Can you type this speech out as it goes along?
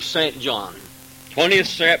St. John.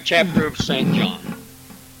 20th chapter of St. John.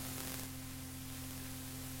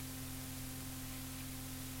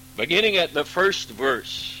 Beginning at the first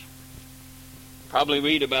verse. Probably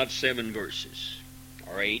read about 7 verses,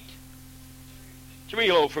 or 8. It's a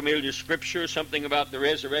real old familiar scripture, something about the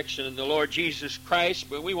resurrection of the Lord Jesus Christ,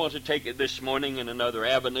 but we want to take it this morning in another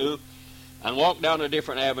avenue and walk down a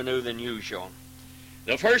different avenue than usual.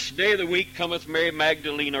 The first day of the week cometh Mary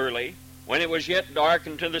Magdalene early, when it was yet dark,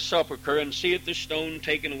 unto the sepulchre, and seeth the stone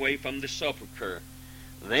taken away from the sepulchre.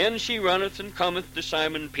 Then she runneth and cometh to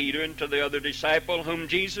Simon Peter and to the other disciple whom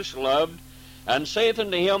Jesus loved, and saith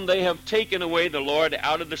unto him, They have taken away the Lord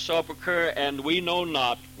out of the sepulchre, and we know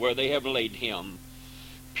not where they have laid him.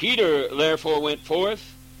 Peter therefore went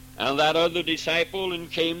forth, and that other disciple,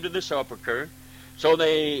 and came to the sepulchre. So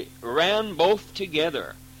they ran both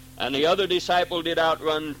together, and the other disciple did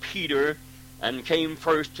outrun Peter, and came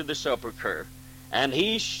first to the sepulchre. And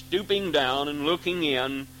he, stooping down and looking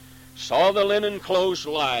in, saw the linen clothes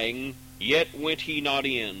lying, yet went he not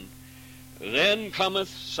in. Then cometh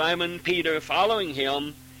Simon Peter following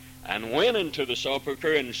him, and went into the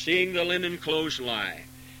sepulchre, and seeing the linen clothes lie,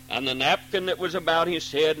 and the napkin that was about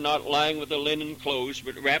his head not lying with the linen clothes,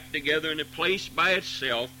 but wrapped together in a place by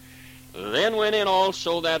itself, then went in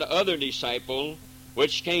also that other disciple,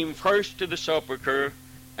 which came first to the sepulchre,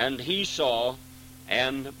 and he saw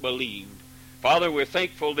and believed. Father, we're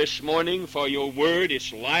thankful this morning for your word,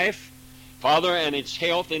 its life, Father, and its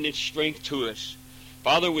health and its strength to us.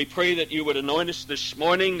 Father, we pray that you would anoint us this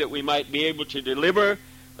morning, that we might be able to deliver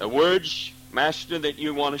the words, Master, that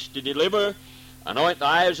you want us to deliver. Anoint the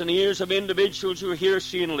eyes and ears of individuals who hear,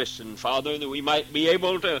 see, and listen, Father, that we might be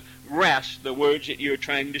able to grasp the words that you're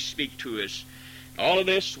trying to speak to us. All of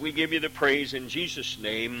this, we give you the praise in Jesus'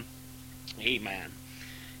 name. Amen.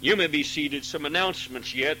 You may be seated. Some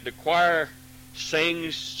announcements yet. The choir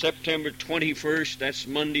sings September 21st. That's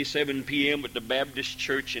Monday, 7 p.m. at the Baptist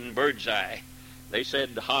Church in Birdseye. They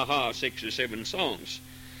said, 6 or 7 songs.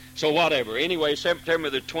 So whatever. Anyway, September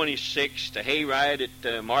the 26th, the hayride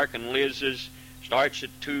at Mark and Liz's starts at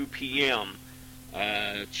 2 p.m.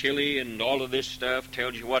 Chili and all of this stuff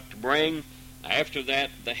tells you what to bring. After that,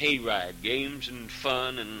 the hayride, games and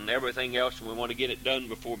fun and everything else. We want to get it done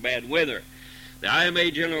before bad weather. The IMA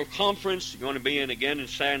General Conference is going to be again in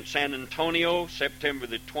San Antonio, September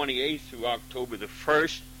the 28th through October the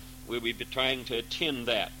 1st. We'll be trying to attend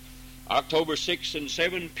that. October 6th and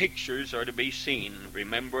 7 pictures are to be seen.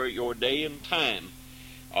 Remember your day and time.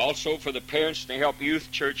 Also for the parents to help youth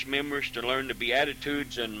church members to learn the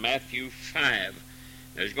Beatitudes in Matthew 5.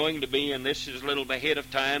 There's going to be, and this is a little ahead of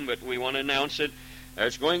time, but we want to announce it,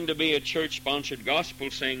 there's going to be a church-sponsored gospel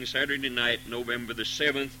sing Saturday night, November the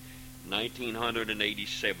 7th,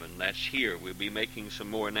 1987. That's here. We'll be making some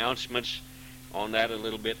more announcements on that a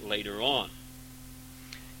little bit later on.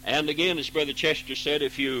 And again, as Brother Chester said,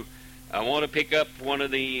 if you want to pick up one of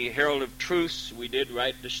the Herald of Truths, we did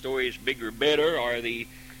write the stories Bigger, Better, or the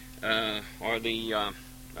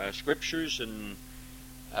scriptures, and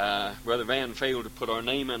Brother Van failed to put our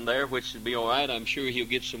name in there, which would be all right. I'm sure he'll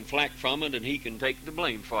get some flack from it, and he can take the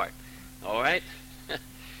blame for it. All right?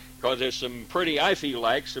 Because there's some pretty, I feel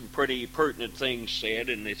like, some pretty pertinent things said,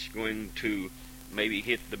 and it's going to maybe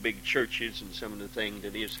hit the big churches and some of the things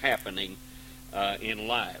that is happening in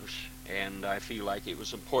lives. And I feel like it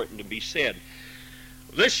was important to be said.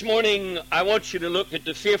 This morning, I want you to look at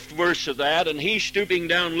the 5th verse of that, and he stooping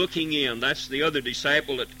down looking in. That's the other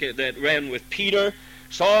disciple that ran with Peter.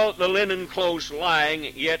 Saw the linen clothes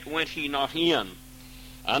lying, yet went he not in.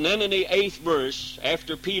 And then in the 8th verse,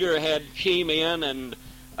 after Peter had came in and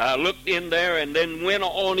looked in there and then went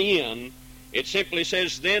on in, it simply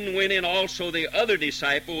says, Then went in also the other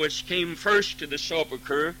disciple, which came first to the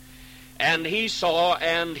sepulchre, and he saw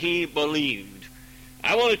and he believed.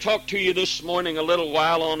 I want to talk to you this morning a little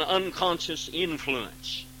while on unconscious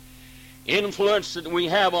influence. Influence that we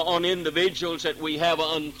have on individuals that we have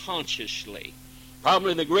unconsciously.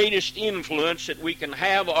 Probably the greatest influence that we can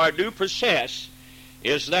have or do possess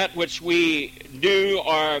is that which we do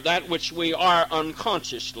or that which we are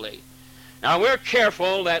unconsciously. Now we're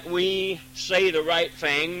careful that we say the right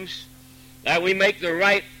things, that we make the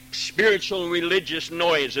right spiritual religious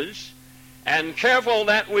noises, and careful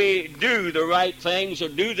that we do the right things or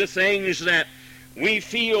do the things that we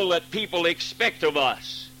feel that people expect of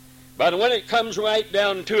us. But when it comes right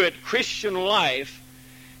down to it, Christian life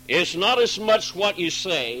is not as much what you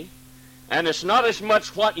say, and it's not as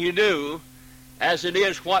much what you do, as it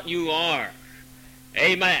is what you are.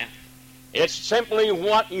 Amen. It's simply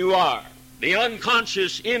what you are. The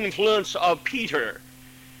unconscious influence of Peter.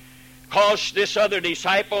 caused this other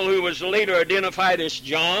disciple, who was later identified as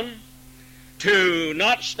John, to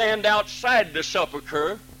not stand outside the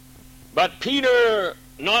sepulchre. But Peter,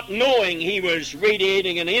 not knowing he was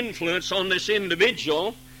radiating an influence on this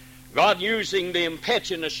individual, God using the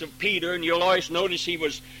impetuousness of Peter, and you'll always notice he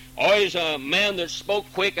was always a man that spoke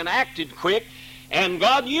quick and acted quick, and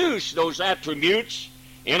God used those attributes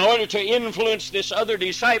in order to influence this other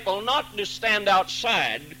disciple not to stand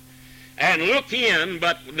outside and look in,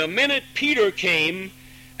 but the minute Peter came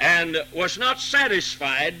and was not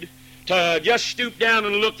satisfied to just stoop down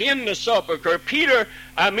and look in the sepulchre, Peter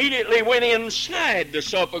immediately went inside the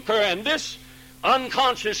sepulchre, and this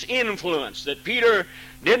unconscious influence that Peter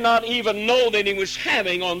did not even know that he was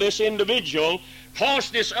having on this individual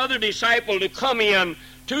caused this other disciple to come in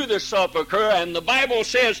to the sepulchre, and the Bible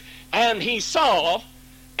says, and he saw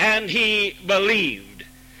and he believed,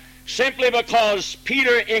 simply because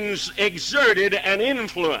Peter exerted an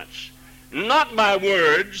influence, not by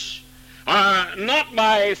words, not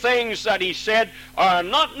by things that he said, or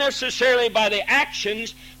not necessarily by the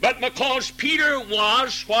actions, but because Peter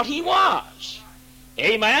was what he was.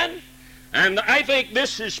 Amen? And I think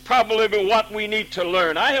this is probably what we need to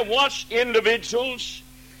learn. I have watched individuals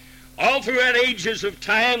all throughout ages of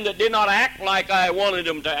time that did not act like I wanted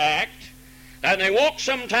them to act, and they walked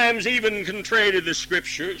sometimes even contrary to the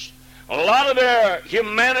Scriptures. A lot of their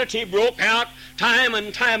humanity broke out time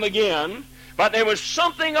and time again, but there was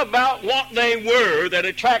something about what they were that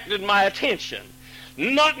attracted my attention.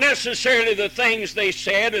 Not necessarily the things they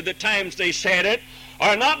said or the times they said it,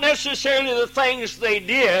 or not necessarily the things they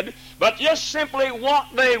did, but just simply what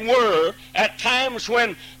they were at times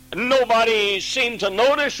when nobody seemed to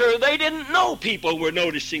notice, or they didn't know people were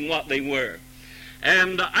noticing what they were.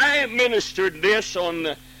 And I ministered this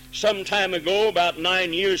on some time ago, about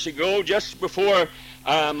 9 years ago, just before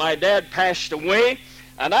my dad passed away.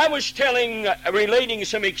 And I was relating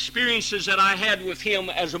some experiences that I had with him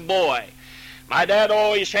as a boy. My dad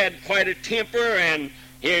always had quite a temper, and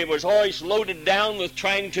he was always loaded down with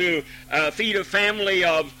trying to feed a family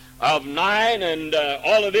of 9 and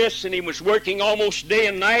all of this, and he was working almost day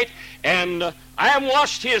and night. And I have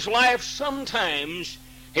watched his life. Sometimes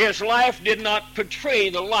his life did not portray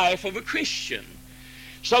the life of a Christian.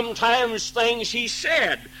 Sometimes things he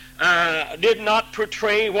said did not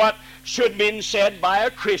portray what should have been said by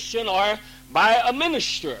a Christian or by a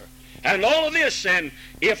minister. And all of this, and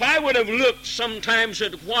if I would have looked sometimes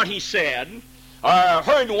at what he said, or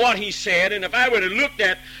heard what he said, and if I would have looked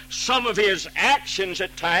at some of his actions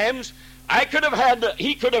at times, he could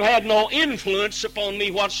have had no influence upon me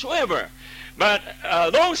whatsoever. But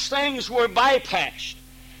those things were bypassed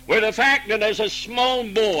with the fact that as a small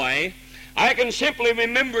boy, I can simply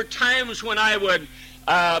remember times when I would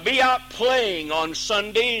be out playing on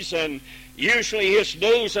Sundays, and usually his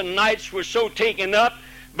days and nights were so taken up,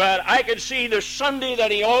 but I could see the Sunday that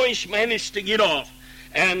he always managed to get off.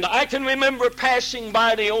 And I can remember passing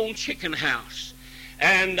by the old chicken house,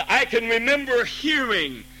 and I can remember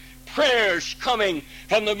hearing prayers coming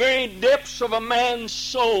from the very depths of a man's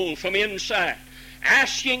soul from inside,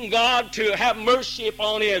 asking God to have mercy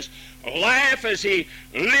upon his life as he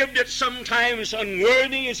lived it sometimes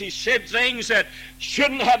unworthy, as he said things that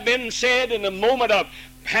shouldn't have been said in a moment of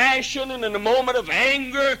passion and in a moment of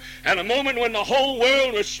anger and a moment when the whole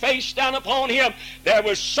world was faced down upon him. There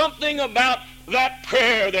was something about that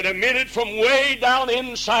prayer that emitted from way down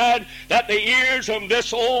inside that the ears of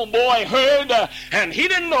this old boy heard, and he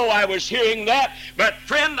didn't know I was hearing that. But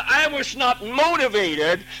friend, I was not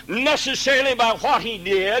motivated necessarily by what he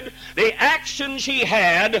did, the actions he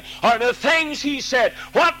had, or the things he said.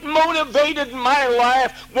 What motivated my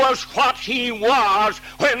life was what he was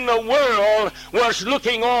when the world was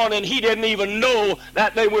looking on and he didn't even know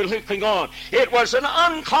that they were looking on. It was an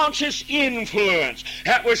unconscious influence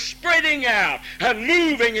that was spreading out and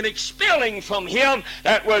moving and expelling from him,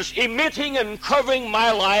 that was emitting and covering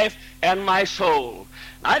my life and my soul.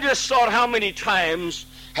 I just thought, how many times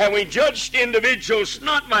have we judged individuals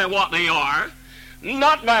not by what they are,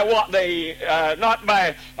 not by what they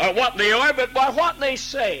are, but by what they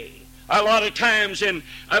say. A lot of times in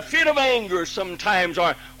a fit of anger sometimes,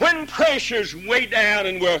 or when pressures weigh down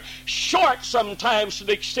and we're short sometimes to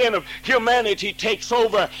the extent of humanity takes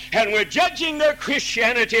over, and we're judging their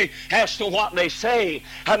Christianity as to what they say,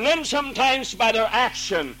 and then sometimes by their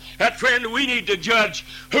action. That, friend, we need to judge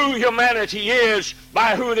who humanity is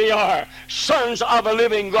by who they are, sons of a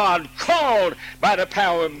living God, called by the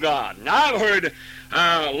power of God. Now, I've heard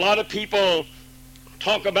a lot of people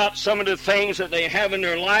talk about some of the things that they have in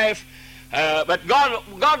their life, but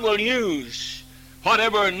God will use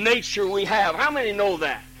whatever nature we have. How many know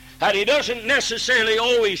that? that He doesn't necessarily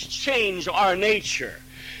always change our nature.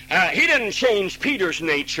 He didn't change Peter's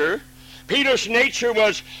nature. Peter's nature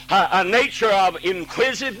was a nature of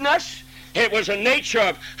inquisitiveness. It was a nature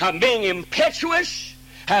of being impetuous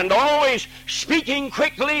and always speaking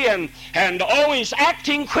quickly and always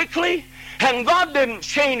acting quickly. And God didn't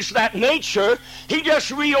change that nature. He just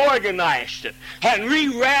reorganized it and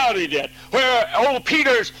rerouted it. Where old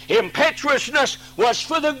Peter's impetuousness was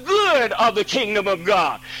for the good of the kingdom of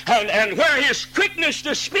God. And where his quickness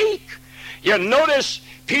to speak, you notice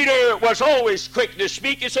Peter was always quick to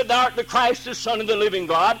speak. He said, "Thou art the Christ, the Son of the living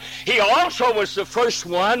God." He also was the first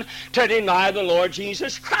one to deny the Lord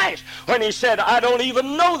Jesus Christ when he said, "I don't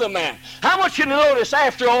even know the man." I want you to notice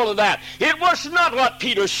after all of that, it was not what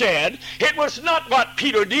Peter said, it was not what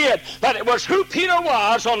Peter did, but it was who Peter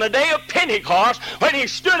was on the day of Pentecost when he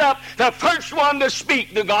stood up, the first one to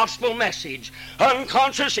speak the gospel message.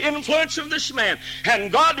 Unconscious influence of this man. And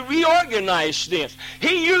God reorganized this.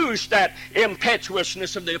 He used that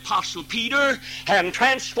impetuousness of the Apostle Peter and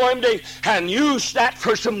transformed it and used that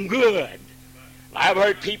for some good. I've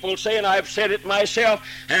heard people say, and I've said it myself,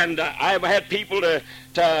 and I've had people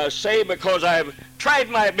to say, because I've tried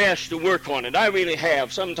my best to work on it. I really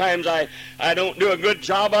have. Sometimes I don't do a good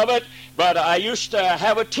job of it, but I used to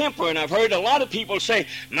have a temper, and I've heard a lot of people say,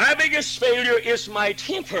 "My biggest failure is my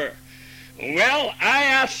temper." Well, I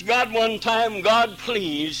asked God one time, "God,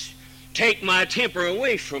 please take my temper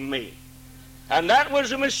away from me." And that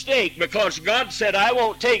was a mistake, because God said, "I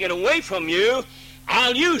won't take it away from you.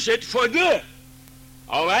 I'll use it for good."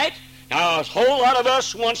 All right? Now, a whole lot of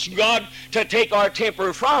us wants God to take our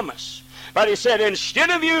temper from us. But He said, instead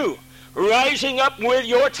of you rising up with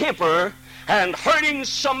your temper and hurting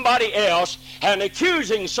somebody else and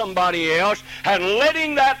accusing somebody else and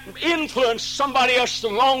letting that influence somebody else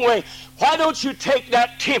the wrong way, why don't you take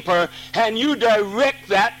that temper and you direct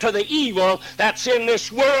that to the evil that's in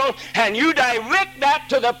this world, and you direct that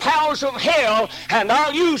to the powers of hell, and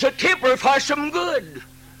I'll use a temper for some good.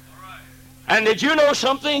 And did you know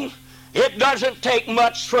something? It doesn't take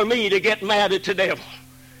much for me to get mad at the devil.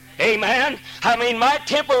 Amen? I mean, my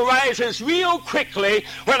temper rises real quickly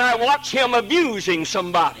when I watch him abusing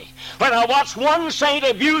somebody. When I watch one saint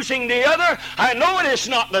abusing the other, I know it is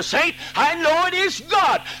not the saint. I know it is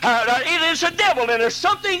God. It is the devil, and there's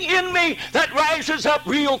something in me that rises up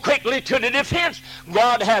real quickly to the defense.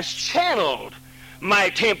 God has channeled my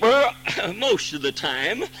temper most of the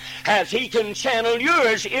time, as He can channel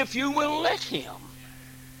yours if you will let Him.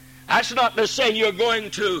 That's not to say you're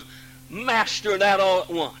going to master that all at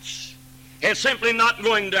once. It's simply not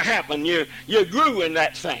going to happen. You grew in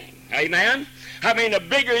that thing. Amen? I mean, the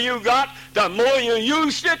bigger you got, the more you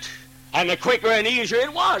used it, and the quicker and easier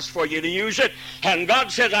it was for you to use it. And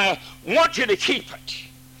God says, "I want you to keep it,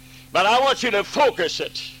 but I want you to focus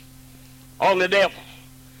it on the devil.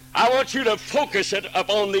 I want you to focus it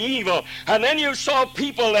upon the evil." And then you saw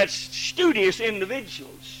people that's studious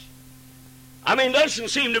individuals. I mean, there doesn't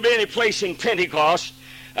seem to be any place in Pentecost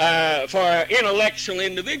for intellectual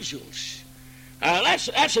individuals.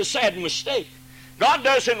 That's a sad mistake. God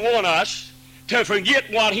doesn't want us to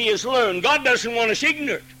forget what He has learned. God doesn't want us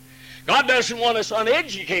ignorant. God doesn't want us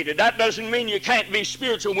uneducated. That doesn't mean you can't be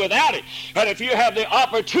spiritual without it. But if you have the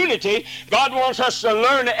opportunity, God wants us to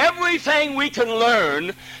learn everything we can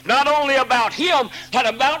learn, not only about Him, but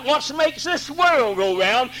about what makes this world go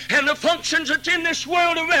round and the functions that's in this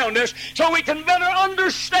world around us, so we can better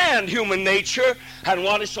understand human nature and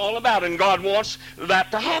what it's all about. And God wants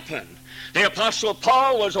that to happen. The Apostle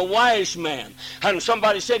Paul was a wise man. And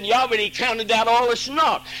somebody said, "Yeah, but he counted that all as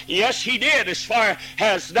naught." Yes, he did, as far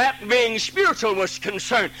as that being spiritual was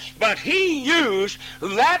concerned. But he used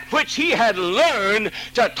that which he had learned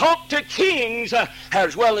to talk to kings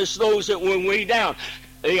as well as those that were way down.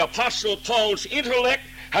 The Apostle Paul's intellect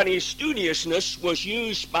and his studiousness was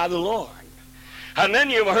used by the Lord. And then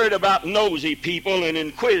you've heard about nosy people and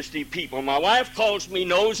inquisitive people. My wife calls me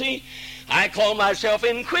nosy. I call myself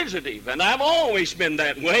inquisitive, and I've always been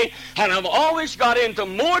that way, and I've always got into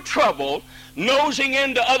more trouble nosing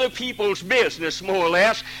into other people's business, more or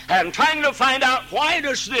less, and trying to find out, why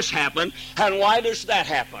does this happen and why does that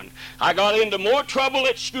happen. I got into more trouble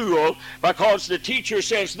at school because the teacher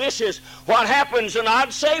says, "This is what happens," and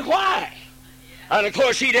I'd say, "Why?" And of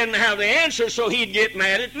course he didn't have the answer, so he'd get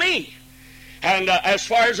mad at me. And as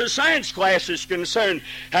far as the science class is concerned,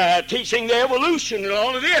 teaching the evolution and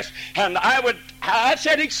all of this, and I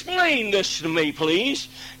said, "Explain this to me, please.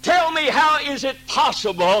 Tell me, how is it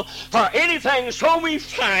possible for anything so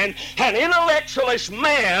refined and intellectual as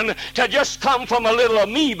man to just come from a little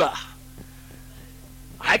amoeba?"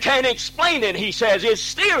 I can't explain it, he says.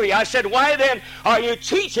 It's theory. I said, why then are you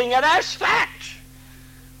teaching it as fact?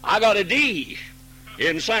 I got a D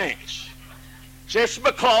in science. Just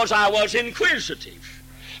because I was inquisitive.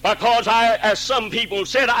 Because I, as some people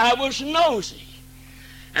said, I was nosy.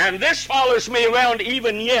 And this follows me around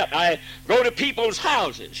even yet. I go to people's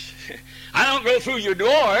houses. I don't go through your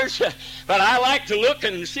doors, but I like to look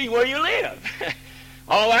and see where you live.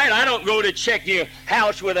 All right, I don't go to check your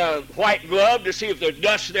house with a white glove to see if there's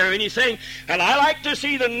dust there or anything. And I like to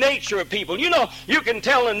see the nature of people. You know, you can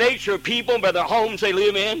tell the nature of people by the homes they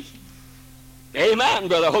live in. Amen,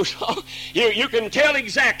 Brother Hoso. You can tell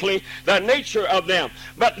exactly the nature of them.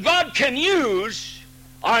 But God can use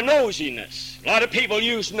our nosiness. A lot of people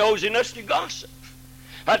use nosiness to gossip.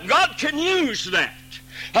 But God can use that.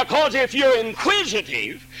 Because if you're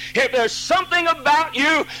inquisitive, if there's something about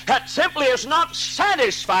you that simply is not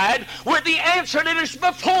satisfied with the answer that is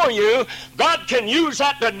before you, God can use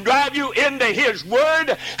that to drive you into His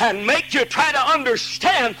Word and make you try to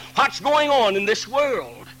understand what's going on in this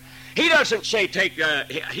world. He doesn't say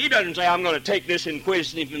He doesn't say, I'm going to take this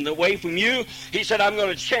inquisitiveness away from you. He said, I'm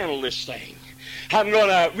going to channel this thing. I'm going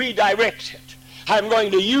to redirect it. I'm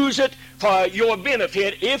going to use it for your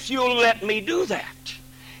benefit if you'll let me do that.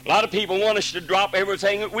 A lot of people want us to drop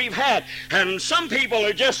everything that we've had. And some people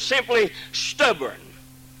are just simply stubborn,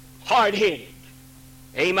 hard-headed.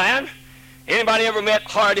 Amen? Anybody ever met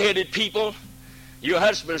hard-headed people? Your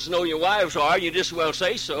husbands know your wives are. You just well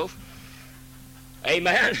say so.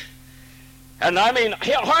 Amen? And I mean,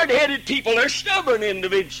 hard-headed people are stubborn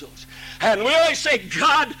individuals. And we always say,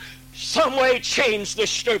 God, some way change this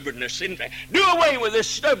stubbornness. Do away with this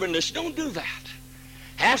stubbornness. Don't do that.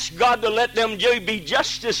 Ask God to let them be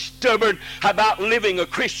just as stubborn about living a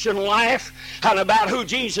Christian life and about who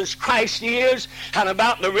Jesus Christ is and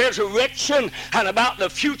about the resurrection and about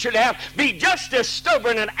the future to have. Be just as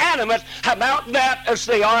stubborn and adamant about that as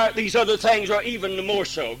they are these other things, or even more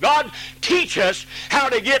so. God, teach us how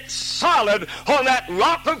to get solid on that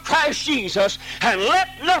rock of Christ Jesus and let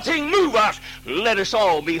nothing move us. Let us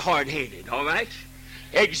all be hard-headed, all right?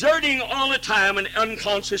 Exerting all the time an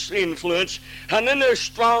unconscious influence. And then there's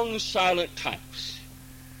strong, silent types.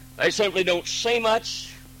 They simply don't say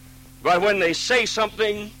much, but when they say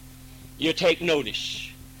something, you take notice.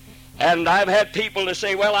 And I've had people to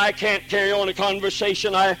say, well, I can't carry on a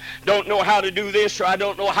conversation. I don't know how to do this, or I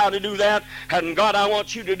don't know how to do that. And God, I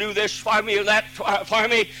want you to do this for me or that for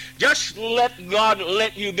me. Just let God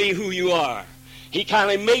let you be who you are. He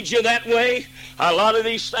kind of made you that way. A lot of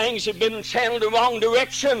these things have been channeled the wrong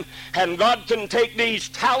direction, and God can take these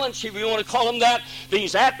talents, if you want to call them that,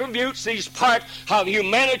 these attributes, these part of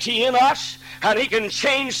humanity in us, and He can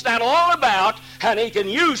change that all about, and He can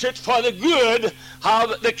use it for the good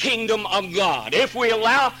of the kingdom of God, if we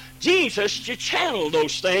allow Jesus to channel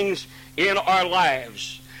those things in our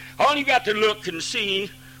lives. All you got to look and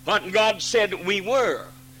see what God said we were.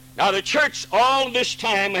 Now, the church all this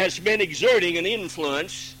time has been exerting an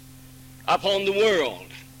influence upon the world.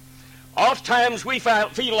 Oftentimes we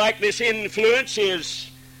feel like this influence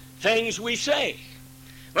is things we say.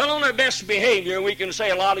 Well, on our best behavior, we can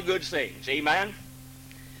say a lot of good things. Amen?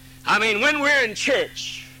 I mean, when we're in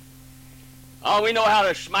church, we know how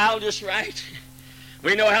to smile just right.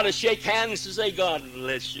 We know how to shake hands and say, God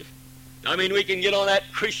bless you. I mean, we can get on that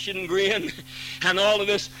Christian grin and all of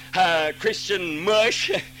this Christian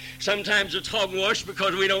mush. Sometimes it's hogwash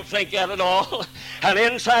because we don't think that at all. And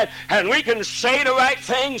inside, and we can say the right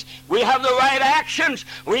things. We have the right actions.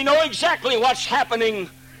 We know exactly what's happening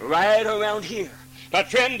right around here.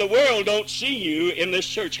 But friend, the world don't see you in this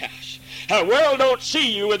church house. The world don't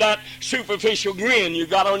see you with that superficial grin you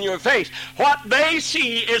got on your face. What they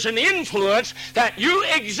see is an influence that you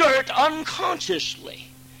exert unconsciously.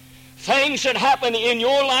 Things that happen in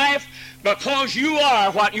your life because you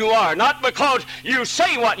are what you are. Not because you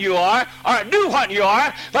say what you are or do what you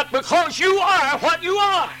are, but because you are what you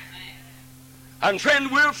are. And friend,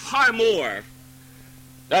 we're far more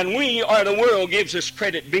than we or the world gives us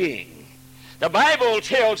credit being. The Bible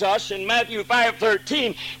tells us in Matthew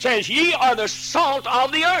 5:13, says, ye are the salt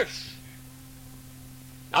of the earth.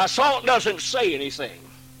 Now, salt doesn't say anything.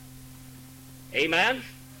 Amen?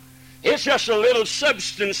 It's just a little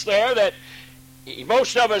substance there that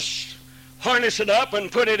most of us harness it up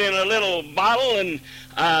and put it in a little bottle and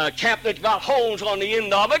cap that's got holes on the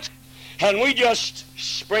end of it, and we just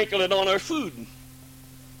sprinkle it on our food.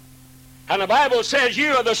 And the Bible says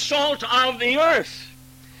you are the salt of the earth.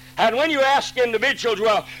 And when you ask individuals,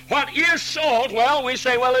 well, what is salt? Well, we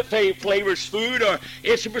say, well, it flavors food or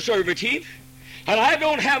it's a preservative. And I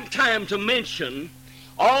don't have time to mention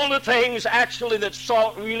all the things actually that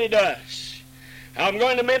salt really does. I'm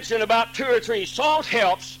going to mention about 2 or 3. Salt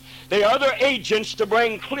helps the other agents to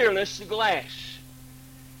bring clearness to glass.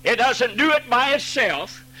 It doesn't do it by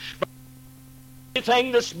itself.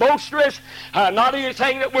 Anything that's boisterous, not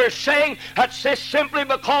anything that we're saying, that's just simply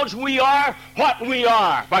because we are what we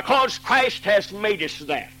are, because Christ has made us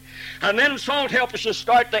that. And then salt helps us to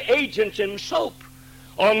start the agents in soap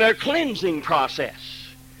on their cleansing process.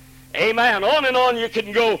 Amen. On and on you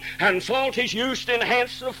can go. And salt is used to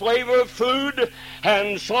enhance the flavor of food,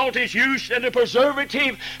 and salt is used as a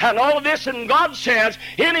preservative, and all of this. And God says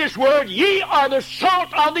in His Word, ye are the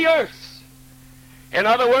salt of the earth. In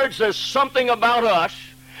other words, there's something about us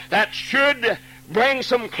that should bring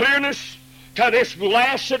some clearness to this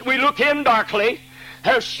glass that we look in darkly.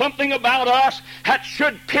 There's something about us that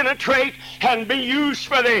should penetrate and be used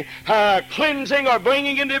for the cleansing or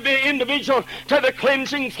bringing the individual to the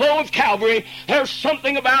cleansing flow of Calvary. There's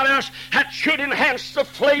something about us that should enhance the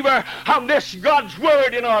flavor of this God's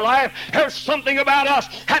Word in our life. There's something about us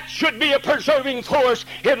that should be a preserving force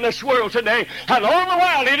in this world today. And all the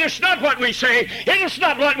while, it is not what we say, it is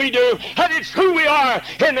not what we do, but it's who we are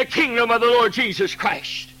in the kingdom of the Lord Jesus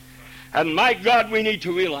Christ. And my God, we need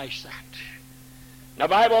to realize that. The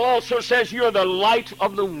Bible also says you're the light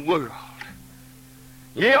of the world.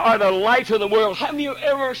 You are the light of the world. Have you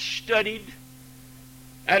ever studied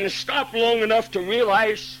and stopped long enough to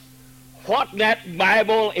realize what that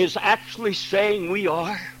Bible is actually saying we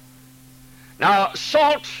are? Now,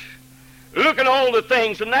 salt, look at all the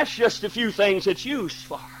things, and that's just a few things it's used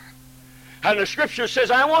for. And the Scripture says,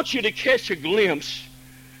 I want you to catch a glimpse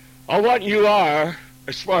of what you are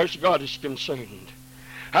as far as God is concerned.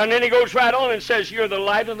 And then he goes right on and says, you're the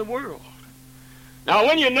light of the world. Now,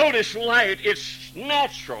 when you notice light, it's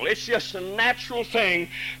natural. It's just a natural thing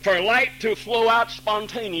for light to flow out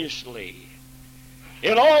spontaneously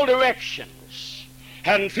in all directions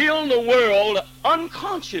and fill the world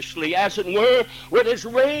unconsciously, as it were, with its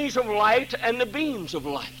rays of light and the beams of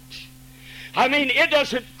light. I mean, it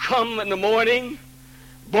doesn't come in the morning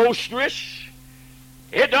boisterous.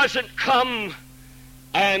 It doesn't come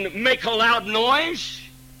and make a loud noise.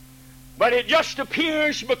 But it just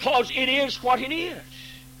appears because it is what it is.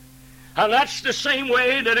 And that's the same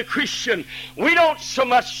way that a Christian, we don't so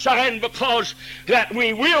much shine because that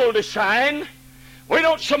we will to shine. We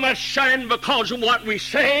don't so much shine because of what we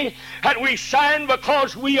say, and we shine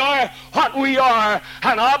because we are what we are,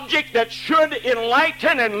 an object that should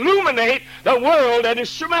enlighten and illuminate the world that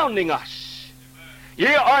is surrounding us.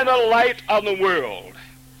 Ye are the light of the world.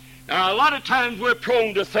 Now, a lot of times we're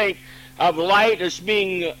prone to think of light as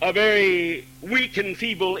being a very weak and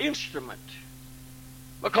feeble instrument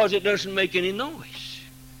because it doesn't make any noise.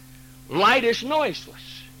 Light is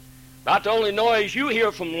noiseless. About the only noise you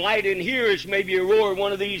hear from light in here is maybe a roar of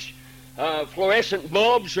one of these fluorescent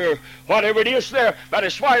bulbs or whatever it is there. But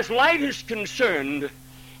as far as light is concerned,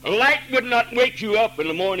 light would not wake you up in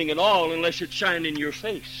the morning at all unless it shined in your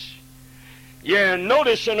face. You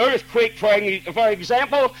notice an earthquake, for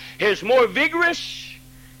example, is more vigorous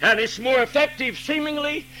and it's more effective,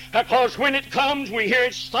 seemingly, because when it comes, we hear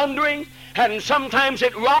it thundering, and sometimes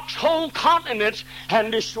it rocks whole continents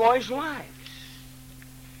and destroys lives.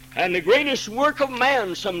 And the greatest work of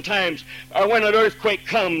man sometimes, when an earthquake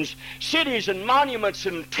comes, cities and monuments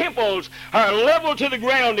and temples are leveled to the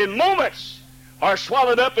ground in moments, are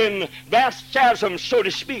swallowed up in vast chasms, so to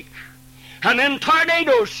speak. And then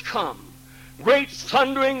tornadoes come. Great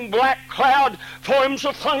thundering black cloud forms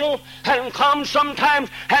a funnel and comes sometimes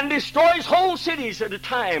and destroys whole cities at a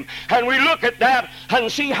time. And we look at that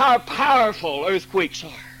and see how powerful earthquakes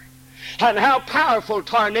are, and how powerful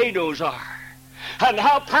tornadoes are, and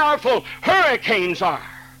how powerful hurricanes are.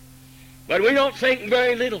 But we don't think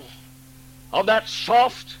very little of that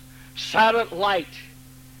soft, silent light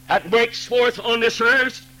that breaks forth on this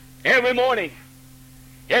earth every morning.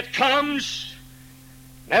 It comes.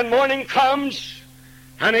 And morning comes,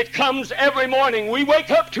 and it comes every morning. We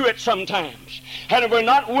wake up to it sometimes. And if we're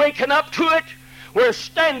not waking up to it, we're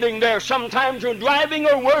standing there sometimes or driving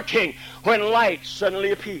or working when light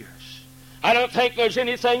suddenly appears. I don't think there's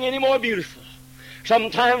anything any more beautiful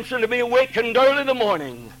sometimes than to be awakened early in the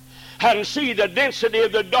morning and see the density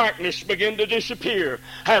of the darkness begin to disappear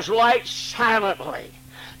as light silently,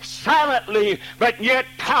 but yet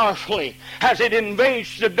powerfully, as it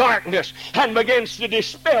invades the darkness and begins to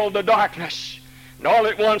dispel the darkness. And all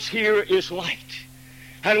it wants here is light.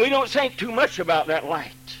 And we don't think too much about that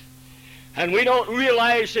light. And we don't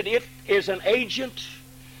realize that it is an agent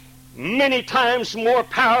many times more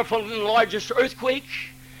powerful than the largest earthquake,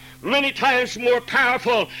 many times more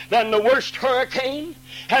powerful than the worst hurricane,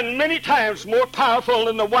 and many times more powerful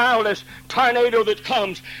than the wildest tornado that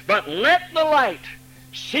comes. But let the light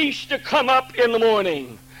cease to come up in the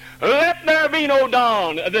morning. Let there be no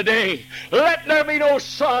dawn of the day. Let there be no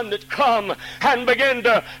sun that come and begin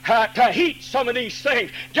to heat some of these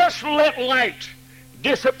things. Just let light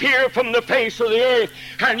disappear from the face of the earth,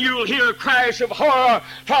 and you'll hear cries of horror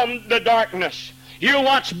from the darkness. You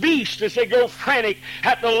watch beasts as they go frantic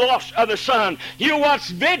at the loss of the sun. You watch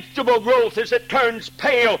vegetable growth as it turns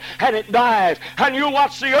pale and it dies. And you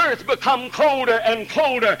watch the earth become colder and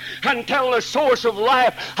colder until the source of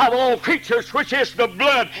life of all creatures, which is the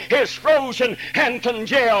blood, is frozen and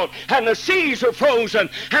congealed. And the seas are frozen,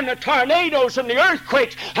 and the tornadoes and the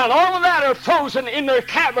earthquakes and all of that are frozen in their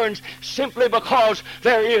caverns simply because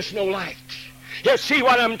there is no light. You see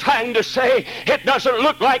what I'm trying to say? It doesn't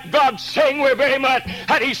look like God's saying we're very much.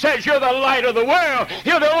 And he says you're the light of the world.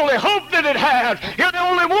 You're the only hope that it has. You're the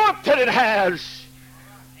only warmth that it has.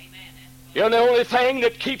 You're the only thing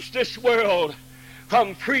that keeps this world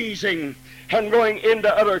from freezing and going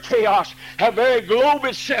into utter chaos. The very globe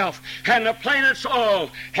itself and the planets all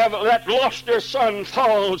have that lost their sun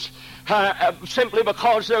falls simply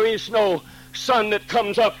because there is no sun that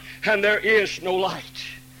comes up and there is no light.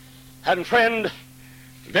 And friend,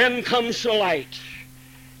 then comes the light.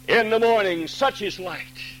 In the morning, such is light.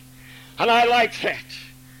 And I like that.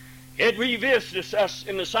 It revisits us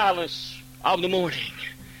in the silence of the morning.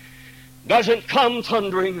 Doesn't come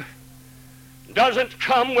thundering. Doesn't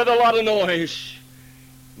come with a lot of noise.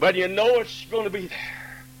 But you know it's going to be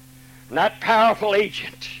there. And that powerful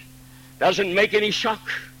agent doesn't make any shock.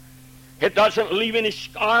 It doesn't leave any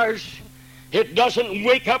scars. It doesn't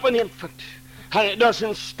wake up an infant. And it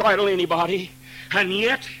doesn't startle anybody. And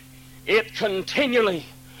yet, it continually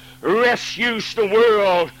rescues the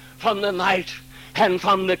world from the night and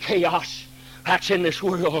from the chaos that's in this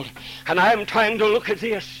world. And I'm trying to look at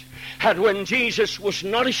this. And when Jesus was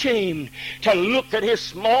not ashamed to look at his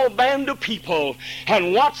small band of people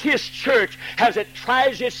and watch his church as it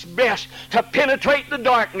tries its best to penetrate the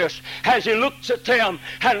darkness, as he looks at them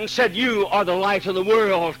and said, you are the light of the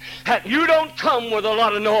world. And you don't come with a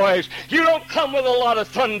lot of noise. You don't come with a lot of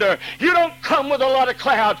thunder. You don't come with a lot of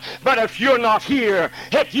clouds. But if you're not here,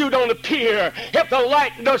 if you don't appear, if the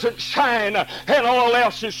light doesn't shine, and all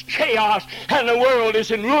else is chaos and the world is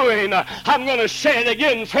in ruin, I'm going to say it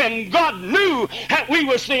again, friend. God knew that we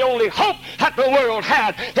was the only hope that the world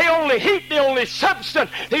had, the only heat, the only substance,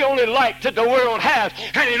 the only light that the world has.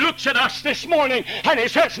 And he looks at us this morning and he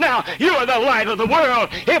says, now, you are the light of the world.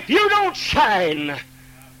 If you don't shine,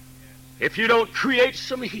 if you don't create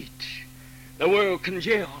some heat, the world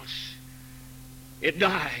congeals. It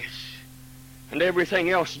dies. And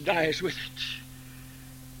everything else dies with it.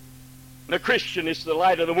 The Christian is the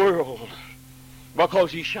light of the world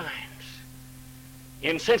because he shines.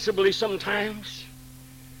 Insensibly sometimes,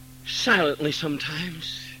 silently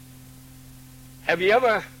sometimes. Have you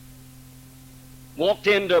ever walked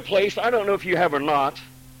into a place, I don't know if you have or not,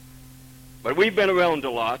 but we've been around a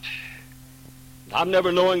lot. I'm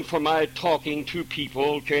never knowing from my talking to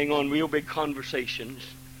people, carrying on real big conversations.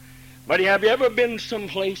 But have you ever been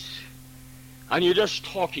someplace and you're just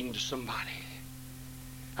talking to somebody?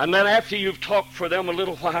 And then after you've talked for them a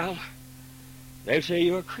little while, they say,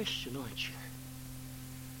 you're a Christian, aren't you?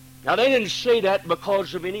 Now, they didn't say that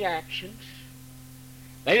because of any actions.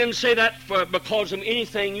 They didn't say that because of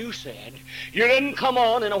anything you said. You didn't come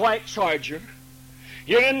on in a white charger.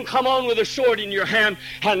 You didn't come on with a sword in your hand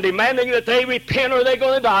and demanding that they repent or they're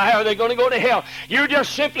going to die or they're going to go to hell. You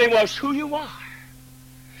just simply was who you are.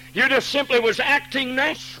 You just simply was acting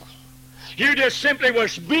natural. You just simply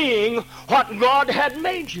was being what God had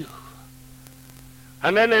made you.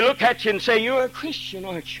 And then they look at you and say, you're a Christian,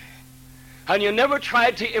 aren't you? And you never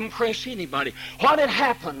tried to impress anybody. What had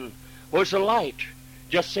happened was the light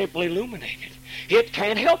just simply illuminated. It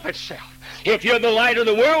can't help itself. If you're the light of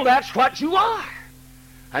the world, that's what you are.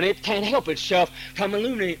 And it can't help itself from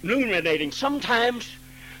illuminating. Sometimes,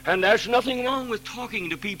 and there's nothing wrong with talking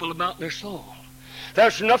to people about their soul.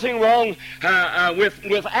 There's nothing wrong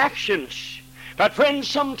with actions. But friends,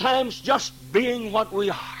 sometimes just being what we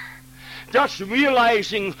are, just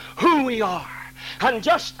realizing who we are, and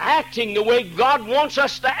just acting the way God wants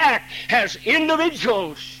us to act as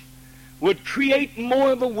individuals would create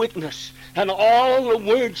more of a witness than all the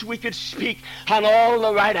words we could speak and all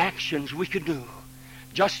the right actions we could do.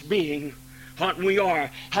 Just being what we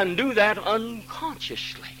are, and do that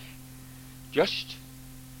unconsciously. Just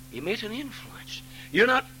emit an influence. You're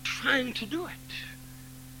not trying to do it.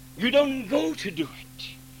 You don't go to do it.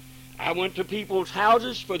 I went to people's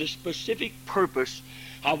houses for the specific purpose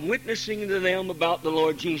of witnessing to them about the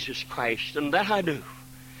Lord Jesus Christ, and that I do.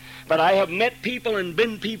 But I have met people and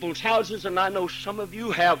been people's houses, and I know some of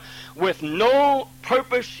you have, with no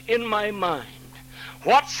purpose in my mind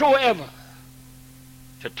whatsoever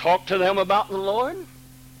to talk to them about the Lord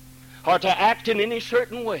or to act in any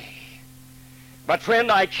certain way. But friend,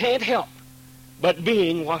 I can't help but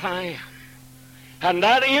being what I am. And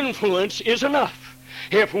that influence is enough.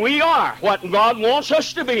 If we are what God wants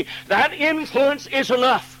us to be, that influence is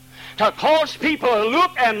enough to cause people to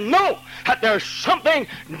look and know that there's something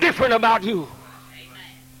different about you.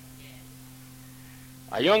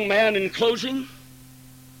 A young man, in closing,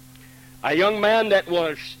 a young man that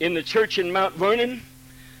was in the church in Mount Vernon,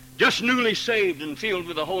 just newly saved and filled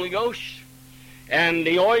with the Holy Ghost, and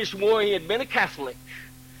he had been a Catholic.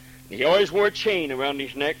 He always wore a chain around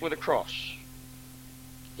his neck with a cross.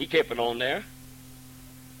 He kept it on there.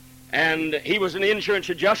 And he was an insurance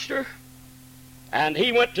adjuster, and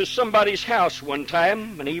he went to somebody's house one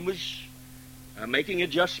time, and he was making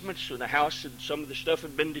adjustments to the house, and some of the stuff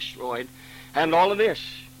had been destroyed, and all of this.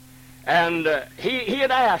 And he had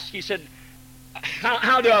asked, he said,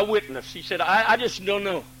 how do I witness? He said, I just don't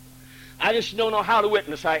know. I just don't know how to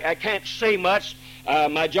witness. I can't say much.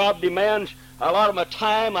 My job demands a lot of my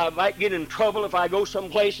time. I might get in trouble if I go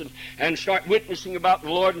someplace and start witnessing about the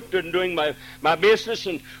Lord and doing my business.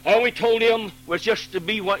 And all we told him was just to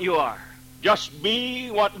be what you are. Just be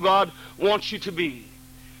what God wants you to be.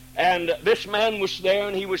 And this man was there,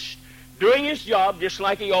 and he was doing his job just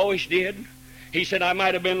like he always did. He said, I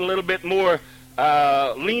might have been a little bit more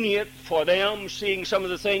lenient for them, seeing some of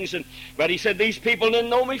the things. But he said, these people didn't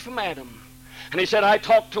know me from Adam. And he said, I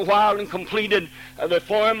talked a while and completed the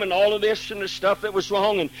form and all of this and the stuff that was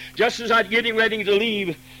wrong. And just as I'd getting ready to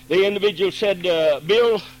leave, the individual said,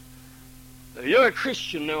 Bill, you're a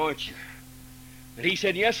Christian now, aren't you? And he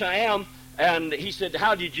said, yes, I am. And he said,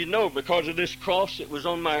 how did you know? Because of this cross that was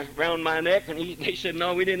on around my neck? And he said,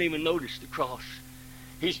 no, we didn't even notice the cross.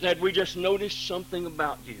 He said, we just noticed something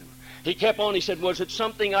about you. He kept on. He said, was it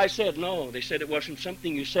something I said? No. They said, it wasn't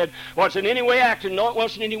something you said. Was it any way acted? No, it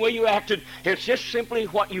wasn't any way you acted. It's just simply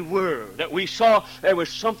what you were, that we saw there was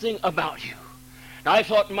something about you. And I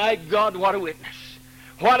thought, my God, what a witness.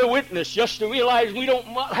 What a witness, just to realize we don't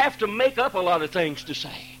have to make up a lot of things to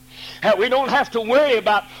say. We don't have to worry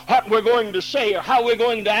about what we're going to say or how we're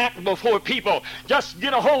going to act before people. Just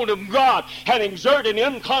get a hold of God and exert an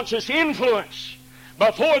unconscious influence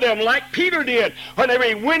before them, like Peter did. Whenever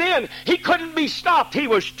he went in, he couldn't be stopped. He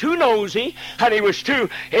was too nosy and he was too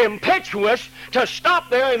impetuous to stop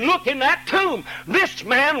there and look in that tomb. This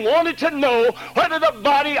man wanted to know whether the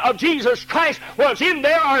body of Jesus Christ was in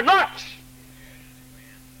there or not.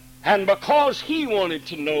 And because he wanted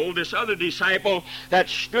to know, this other disciple that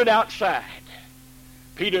stood outside,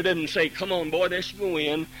 Peter didn't say, come on, boy, let's go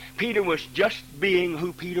in. Peter was just being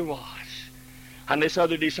who Peter was. And this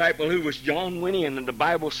other disciple, who was John, went in, and the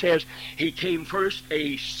Bible says he came first,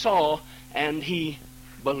 he saw, and he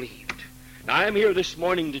believed. Now, I'm here this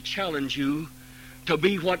morning to challenge you to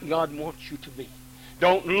be what God wants you to be.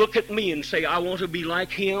 Don't look at me and say, I want to be like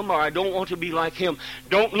him, or I don't want to be like him.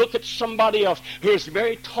 Don't look at somebody else who is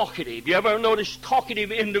very talkative. You ever notice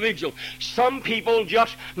talkative individuals? Some people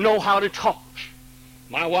just know how to talk.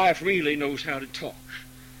 My wife really knows how to talk.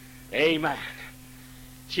 Amen.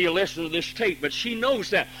 She'll listen to this tape, but she knows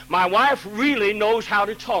that. My wife really knows how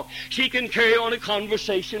to talk. She can carry on a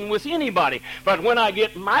conversation with anybody. But when I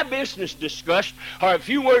get my business discussed, or a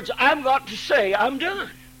few words I've got to say, I'm done.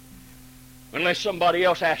 Unless somebody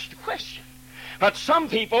else asks a question. But some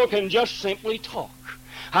people can just simply talk.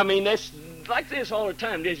 I mean, it's like this all the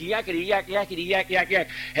time. There's yakety, yak, yakety, yak, yak, yak.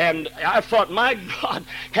 And I thought, my God,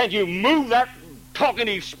 can you move that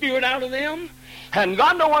talkative spirit out of them? And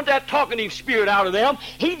God don't want that talkative spirit out of them.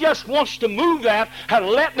 He just wants to move that and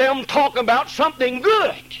let them talk about something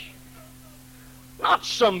good. Not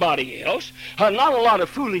somebody else. Not a lot of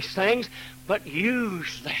foolish things, but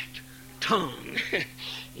use that tongue.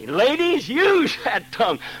 Ladies, use that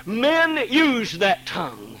tongue. Men, use that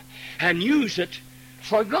tongue. And use it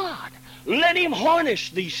for God. Let him harness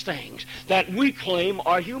these things that we claim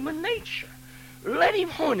are human nature. Let him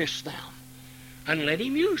harness them. And let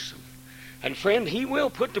him use them. And friend, he will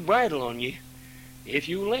put the bridle on you if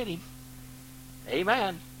you let him.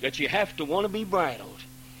 Amen. But you have to want to be bridled.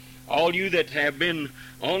 All you that have been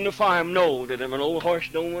on the farm know that if an old horse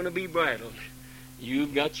don't want to be bridled,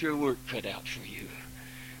 you've got your work cut out for you.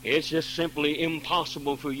 It's just simply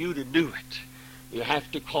impossible for you to do it. You have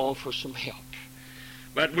to call for some help.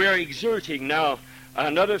 But we're exerting. Now,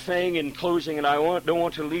 another thing in closing, and I don't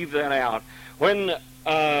want to leave that out. When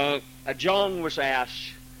John was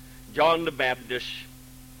asked, John the Baptist,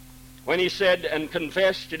 when he said and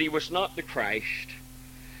confessed that he was not the Christ,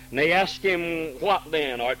 And they asked him, "What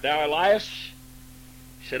then? Art thou Elias?"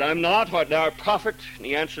 He said, "I'm not. Art thou a prophet?" And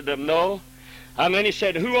he answered them, "No." And then he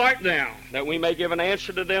said, "Who art thou? That we may give an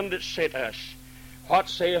answer to them that sent us. What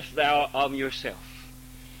sayest thou of yourself?"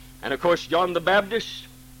 And of course, John the Baptist,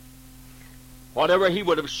 whatever he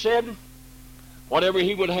would have said, whatever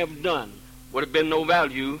he would have done, would have been no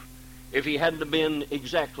value if he hadn't been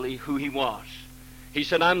exactly who he was. He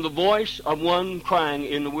said, "I'm the voice of one crying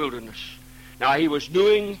in the wilderness." Now, he was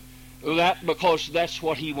doing that because that's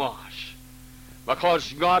what he was,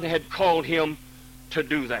 because God had called him to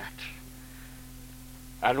do that.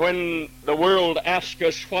 And when the world asks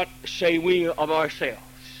us, what say we of ourselves?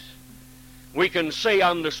 We can say,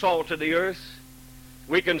 "I'm the salt of the earth."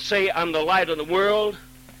 We can say, "I'm the light of the world."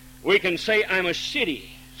 We can say, "I'm a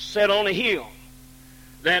city set on a hill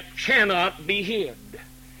that cannot be hid."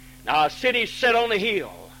 Now, a city set on a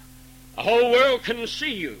hill, the whole world can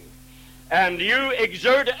see you, and you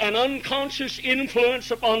exert an unconscious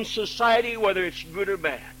influence upon society, whether it's good or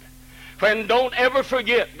bad. Friend, don't ever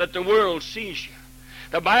forget that the world sees you.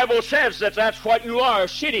 The Bible says that that's what you are, a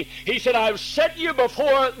city. He said, "I've set you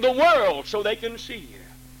before the world so they can see you."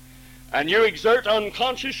 And you exert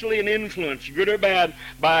unconsciously an influence, good or bad,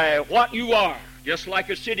 by what you are, just like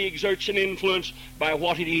a city exerts an influence by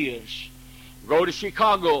what it is. Go to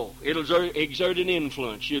Chicago, it'll exert an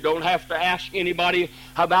influence. You don't have to ask anybody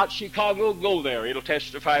about Chicago. Go there, it'll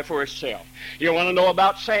testify for itself. You want to know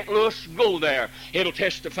about St. Louis? Go there, it'll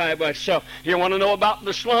testify by itself. You want to know about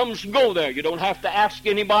the slums? Go there. You don't have to ask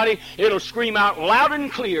anybody. It'll scream out loud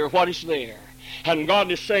and clear what is there. And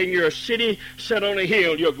God is saying, you're a city set on a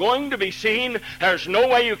hill. You're going to be seen. There's no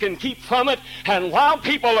way you can keep from it. And while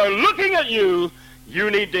people are looking at you,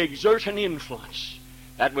 you need to exert an influence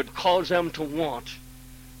that would cause them to want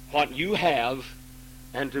what you have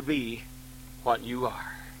and to be what you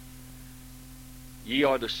are. Ye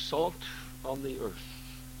are the salt of the earth,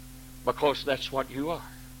 because that's what you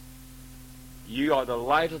are. Ye are the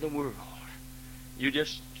light of the world. You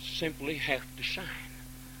just simply have to shine.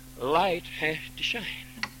 Light has to shine.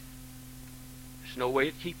 There's no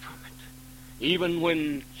way to keep from it, even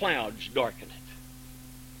when clouds darken it.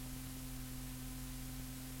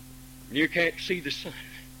 You can't see the sun,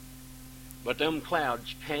 but them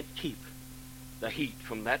clouds can't keep the heat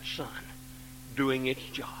from that sun doing its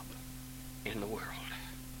job in the world.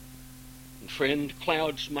 And friend,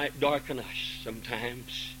 clouds might darken us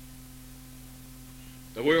sometimes.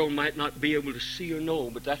 The world might not be able to see or know,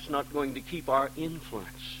 but that's not going to keep our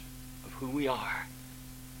influence of who we are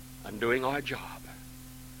and doing our job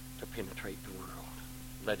to penetrate the world.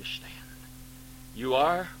 Let us stand. You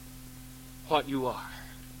are what you are.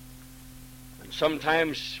 And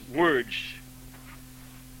sometimes words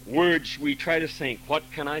we try to think, what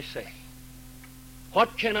can I say?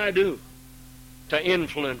 What can I do to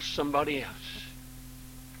influence somebody else?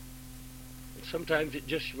 And sometimes it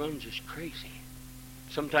just runs us crazy.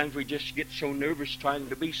 Sometimes we just get so nervous trying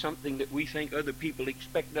to be something that we think other people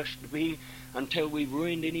expect us to be until we've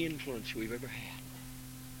ruined any influence we've ever had.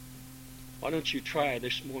 Why don't you try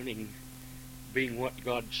this morning being what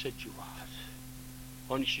God said you was?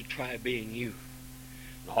 Why don't you try being you?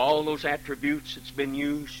 And all those attributes that's been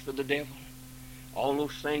used for the devil, all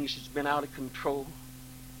those things that's been out of control,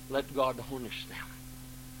 let God harness them.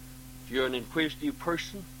 If you're an inquisitive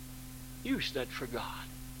person, use that for God.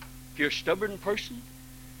 If you're a stubborn person,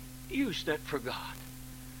 use that for God.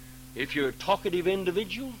 If you're a talkative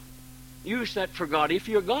individual, use that for God. If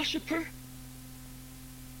you're a gossiper,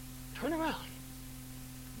 turn around.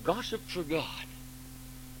 Gossip for God.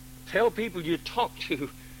 Tell people you talk to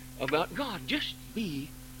about God. Just be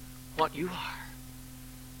what you are.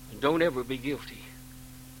 And don't ever be guilty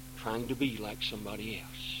trying to be like somebody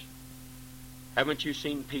else. Haven't you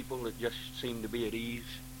seen people that just seem to be at ease?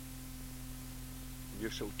 You're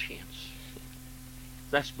so tense.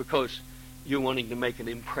 That's because you're wanting to make an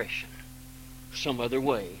impression some other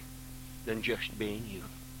way than just being you.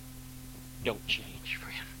 Don't change,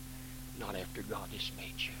 friend. Not after God has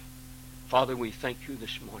made you. Father, we thank you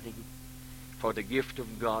this morning for the gift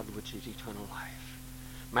of God, which is eternal life.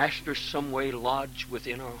 Master, some way lodge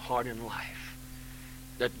within our heart and life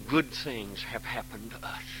that good things have happened to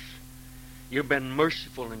us. You've been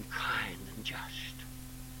merciful and kind and just.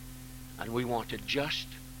 And we want to just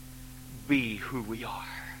be who we are.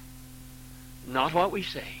 Not what we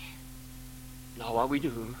say, not what we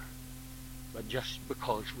do, but just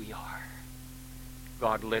because we are.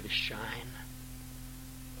 God, let us shine.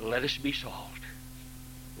 Let us be salt.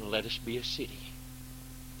 And let us be a city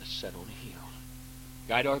that's set on a hill.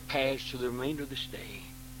 Guide our paths to the remainder of this day.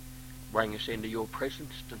 Bring us into your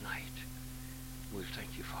presence tonight. We'll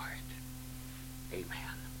thank you for it.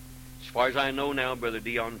 Amen. As far as I know now, Brother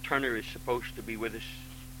Dion Turner is supposed to be with us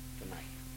tonight.